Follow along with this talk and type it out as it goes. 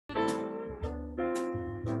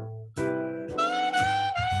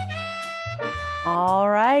All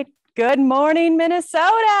right. Good morning,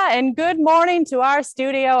 Minnesota, and good morning to our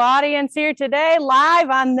studio audience here today, live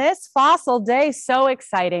on this Fossil Day. So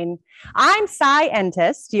exciting. I'm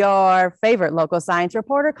scientist, your favorite local science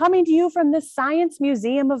reporter, coming to you from the Science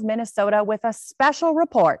Museum of Minnesota with a special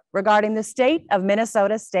report regarding the state of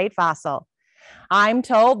Minnesota's state fossil. I'm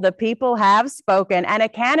told the people have spoken, and a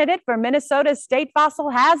candidate for Minnesota's state fossil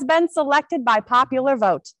has been selected by popular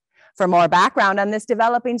vote. For more background on this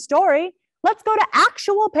developing story, let's go to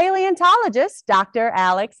actual paleontologist, Dr.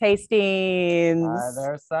 Alex Hastings. Hi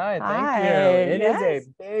there, Cy. Thank Hi. you. It Yes. is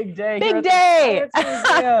a big day Big here at day. the Science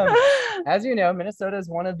Museum. As you know, Minnesota is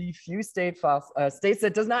one of the few states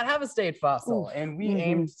that does not have a state fossil, and we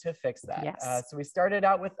aimed to fix that. Yes. So we started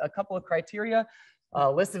out with a couple of criteria, a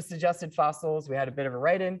list of suggested fossils. We had a bit of a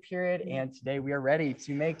write-in period, and today we are ready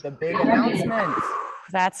to make the big announcement.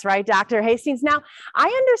 That's right, Dr. Hastings. Now, I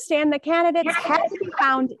understand the candidates have to be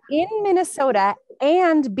found in Minnesota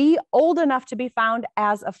and be old enough to be found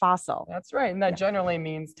as a fossil. That's right, and that generally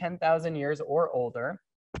means 10,000 years or older.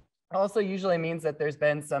 Also usually means that there's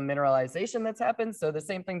been some mineralization that's happened. So the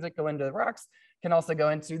same things that go into the rocks can also go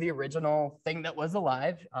into the original thing that was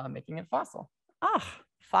alive, making it fossil. Oh,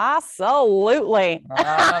 fossilutely.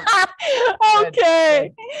 Good.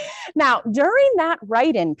 Okay. Now, during that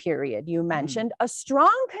write-in period you mentioned, a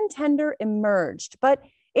strong contender emerged, but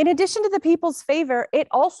in addition to the people's favor, it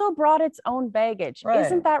also brought its own baggage. Right.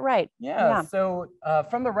 Isn't that right? Yeah. So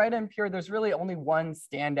from the write-in period, there's really only one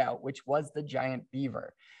standout, which was the giant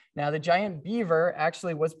beaver. Now, the giant beaver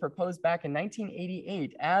actually was proposed back in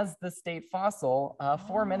 1988 as the state fossil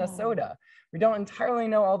for Minnesota. We don't entirely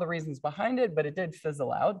know all the reasons behind it, but it did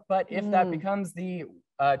fizzle out. But if that becomes the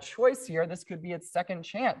choice here, this could be its second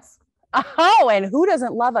chance. Oh, and who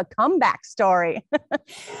doesn't love a comeback story?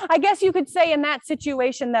 I guess you could say in that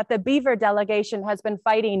situation that the Beaver delegation has been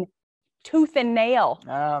fighting tooth and nail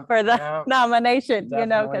for the nomination. Definitely. You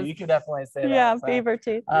know, because you could definitely say that. Yeah, beaver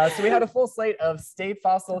teeth. So we had a full slate of state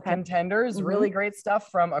fossil contenders, really great stuff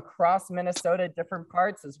from across Minnesota, different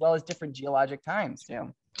parts, as well as different geologic times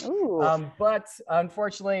too. But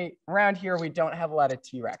unfortunately, around here, we don't have a lot of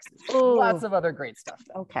T-Rexes. Lots of other great stuff,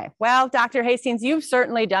 though. Okay. Well, Dr. Hastings, you've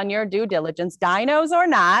certainly done your due diligence, dinos or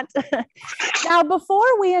not. Now,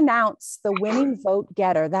 before we announce the winning vote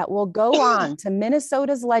getter that will go on to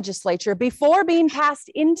Minnesota's legislature before being passed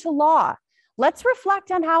into law, let's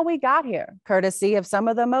reflect on how we got here, courtesy of some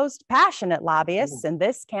of the most passionate lobbyists in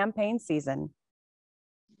this campaign season.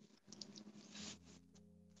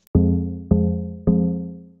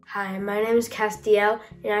 Hi, my name is Castorioides,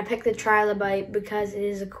 and I picked the trilobite because it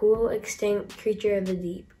is a cool, extinct creature of the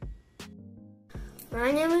deep.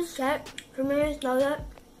 My name is Chet from Minnesota,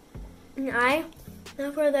 and I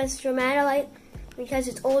vote for the stromatolite because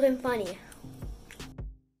it's old and funny.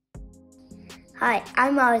 Hi,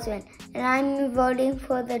 I'm Osmond, and I'm voting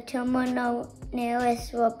for the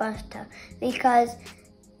Timononeus robusta because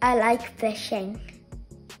I like fishing.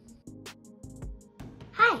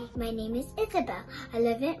 Hi, my name is Isabel. I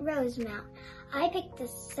live at Rosemount. I picked the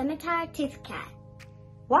scimitar tooth cat.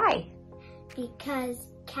 Why? Because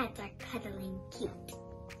cats are cuddling cute.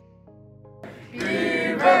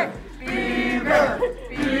 Beaver! Beaver!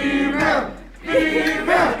 Beaver!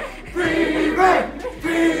 Beaver! Beaver!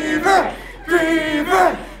 Beaver!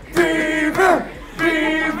 Beaver! Beaver!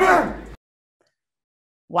 Beaver!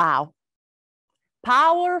 Wow.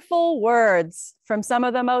 Powerful words from some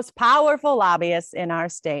of the most powerful lobbyists in our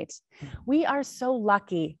state. We are so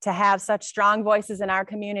lucky to have such strong voices in our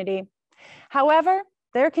community. However,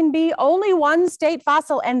 there can be only one state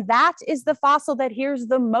fossil, and that is the fossil that hears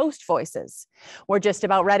the most voices. We're just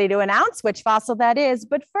about ready to announce which fossil that is,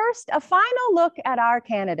 but first, a final look at our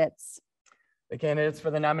candidates. The candidates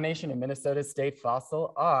for the nomination of Minnesota's state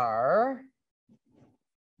fossil are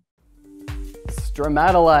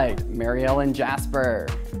stromatolite, Mary Ellen Jasper.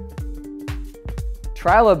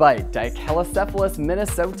 Trilobite, Dicheliocephalus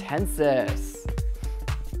minnesotensis.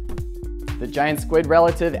 The giant squid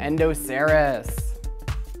relative Endoceras.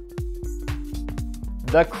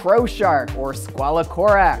 The crow shark, or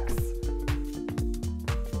Squalocorax.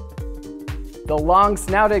 The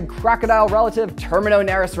long-snouted crocodile relative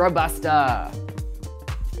Terminoneris robusta.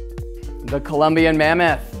 The Columbian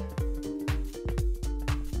mammoth.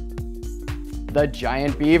 The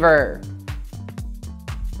giant beaver.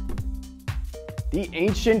 The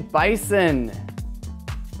ancient bison.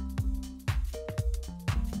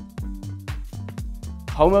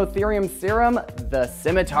 Homotherium serum, the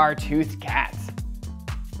scimitar toothed cat.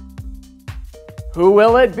 Who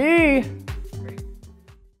will it be?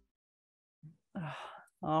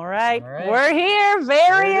 All right. We're here.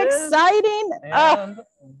 Very exciting. And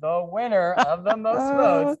the winner of the most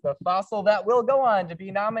votes, the fossil that will go on to be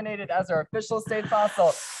nominated as our official state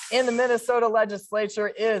fossil in the Minnesota legislature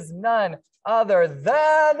is none other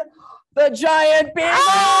than the Giant Beaver.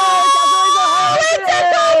 Oh, we took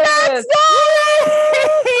home that story!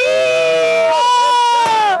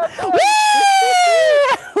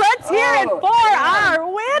 Let's hear it for our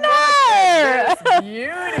winner!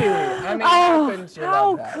 Beauty. I mean, how couldn't you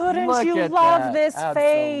love that? Couldn't you love this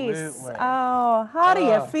face? Absolutely. Oh, how do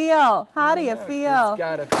you feel? How do you feel? It's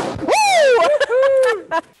gotta feel good.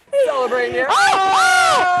 Woo! Celebrate here.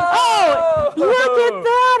 Oh, look at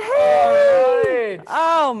that. Hey. Right.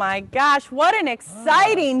 Oh my gosh, what an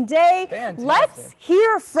exciting day. Fantastic. Let's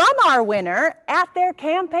hear from our winner at their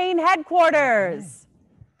campaign headquarters.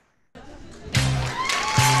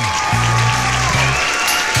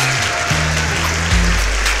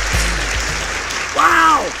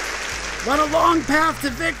 Wow! What a long path to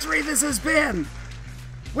victory this has been!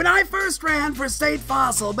 When I first ran for state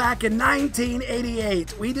fossil back in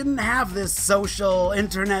 1988, we didn't have this social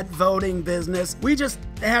internet voting business. We just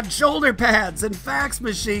had shoulder pads and fax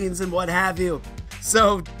machines and what have you.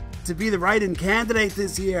 So, to be the write-in candidate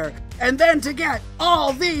this year, and then to get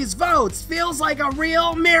all these votes feels like a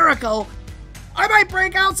real miracle. I might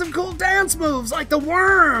break out some cool dance moves like the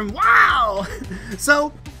worm. Wow!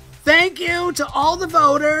 So, thank you to all the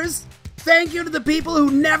voters. Thank you to the people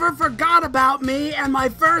who never forgot about me and my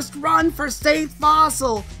first run for state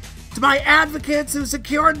fossil. To my advocates who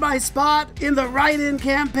secured my spot in the write-in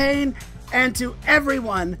campaign, and to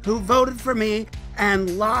everyone who voted for me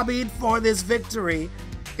and lobbied for this victory.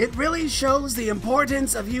 It really shows the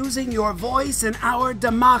importance of using your voice in our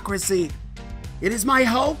democracy. It is my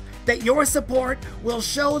hope that your support will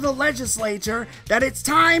show the legislature that it's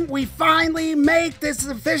time we finally make this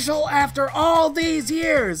official after all these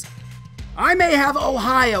years. I may have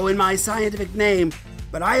Ohio in my scientific name,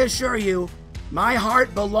 but I assure you, my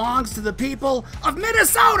heart belongs to the people of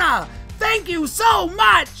Minnesota! Thank you so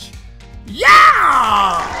much!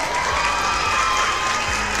 Yeah!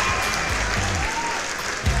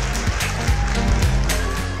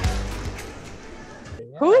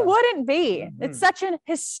 Who wouldn't be? It's such an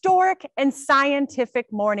historic and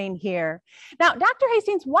scientific morning here. Now, Dr.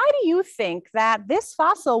 Hastings, why do you think that this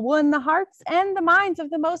fossil won the hearts and the minds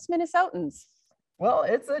of the most Minnesotans? Well,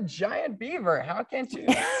 it's a giant beaver. How can't you?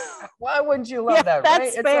 Why wouldn't you love that,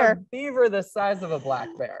 right? That's fair. It's a beaver the size of a black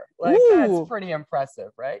bear. Like, that's pretty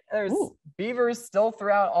impressive, right? There's beavers still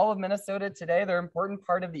throughout all of Minnesota today. They're an important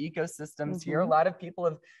part of the ecosystems here. A lot of people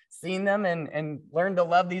have seen them and learned to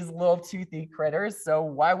love these little toothy critters. So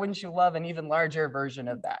why wouldn't you love an even larger version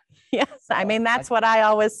of that? Yes, I mean, that's what I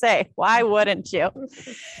always say. Why wouldn't you?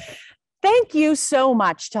 Thank you so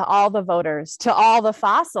much to all the voters, to all the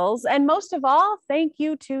fossils, and most of all, thank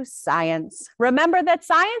you to science. Remember that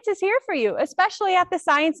science is here for you, especially at the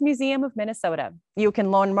Science Museum of Minnesota. You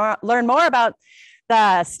can learn more about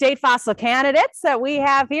the state fossil candidates that we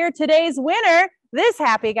have here, today's winner, this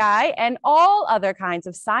happy guy, and all other kinds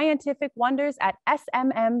of scientific wonders at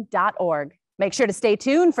smm.org. Make sure to stay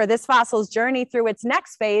tuned for this fossil's journey through its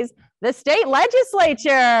next phase, the state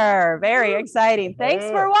legislature. Very exciting. Thanks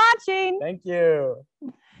for watching. Thank you.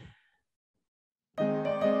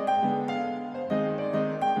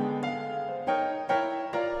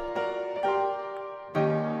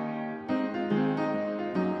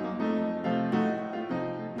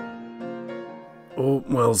 Oh,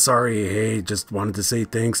 well, sorry. Hey, just wanted to say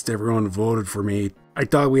thanks to everyone who voted for me. I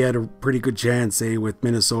thought we had a pretty good chance, with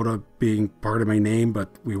Minnesota being part of my name, but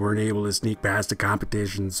we weren't able to sneak past the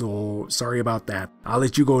competition, so sorry about that. I'll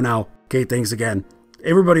let you go now. Okay, thanks again.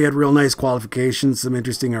 Everybody had real nice qualifications, some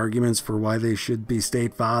interesting arguments for why they should be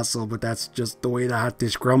state fossil, but that's just the way the hot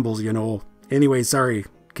dish crumbles, you know. Anyway, sorry.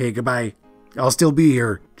 Okay, goodbye. I'll still be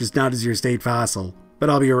here, just not as your state fossil, but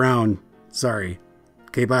I'll be around. Sorry.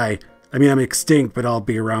 Okay, bye. I mean, I'm extinct, but I'll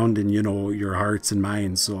be around in, your hearts and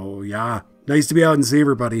minds, so yeah. Nice to be out and see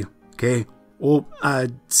everybody, okay? Oh,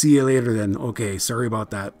 see you later then. Okay, sorry about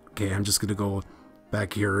that. Okay, I'm just gonna go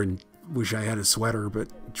back here and wish I had a sweater, but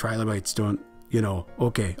trilobites don't,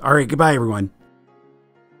 Okay, alright, goodbye everyone.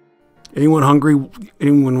 Anyone hungry?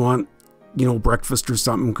 Anyone want, breakfast or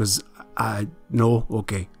something? Because, no?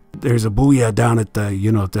 Okay. There's a booyah down at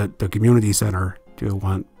the, the community center. Do you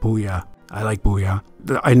want booyah? I like booyah.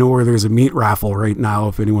 I know where there's a meat raffle right now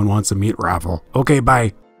if anyone wants a meat raffle. Okay,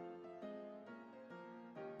 bye.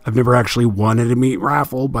 I've never actually won at a meat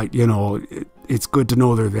raffle, but it's good to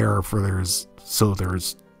know they're there so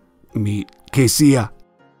there's meat. Okay, see ya.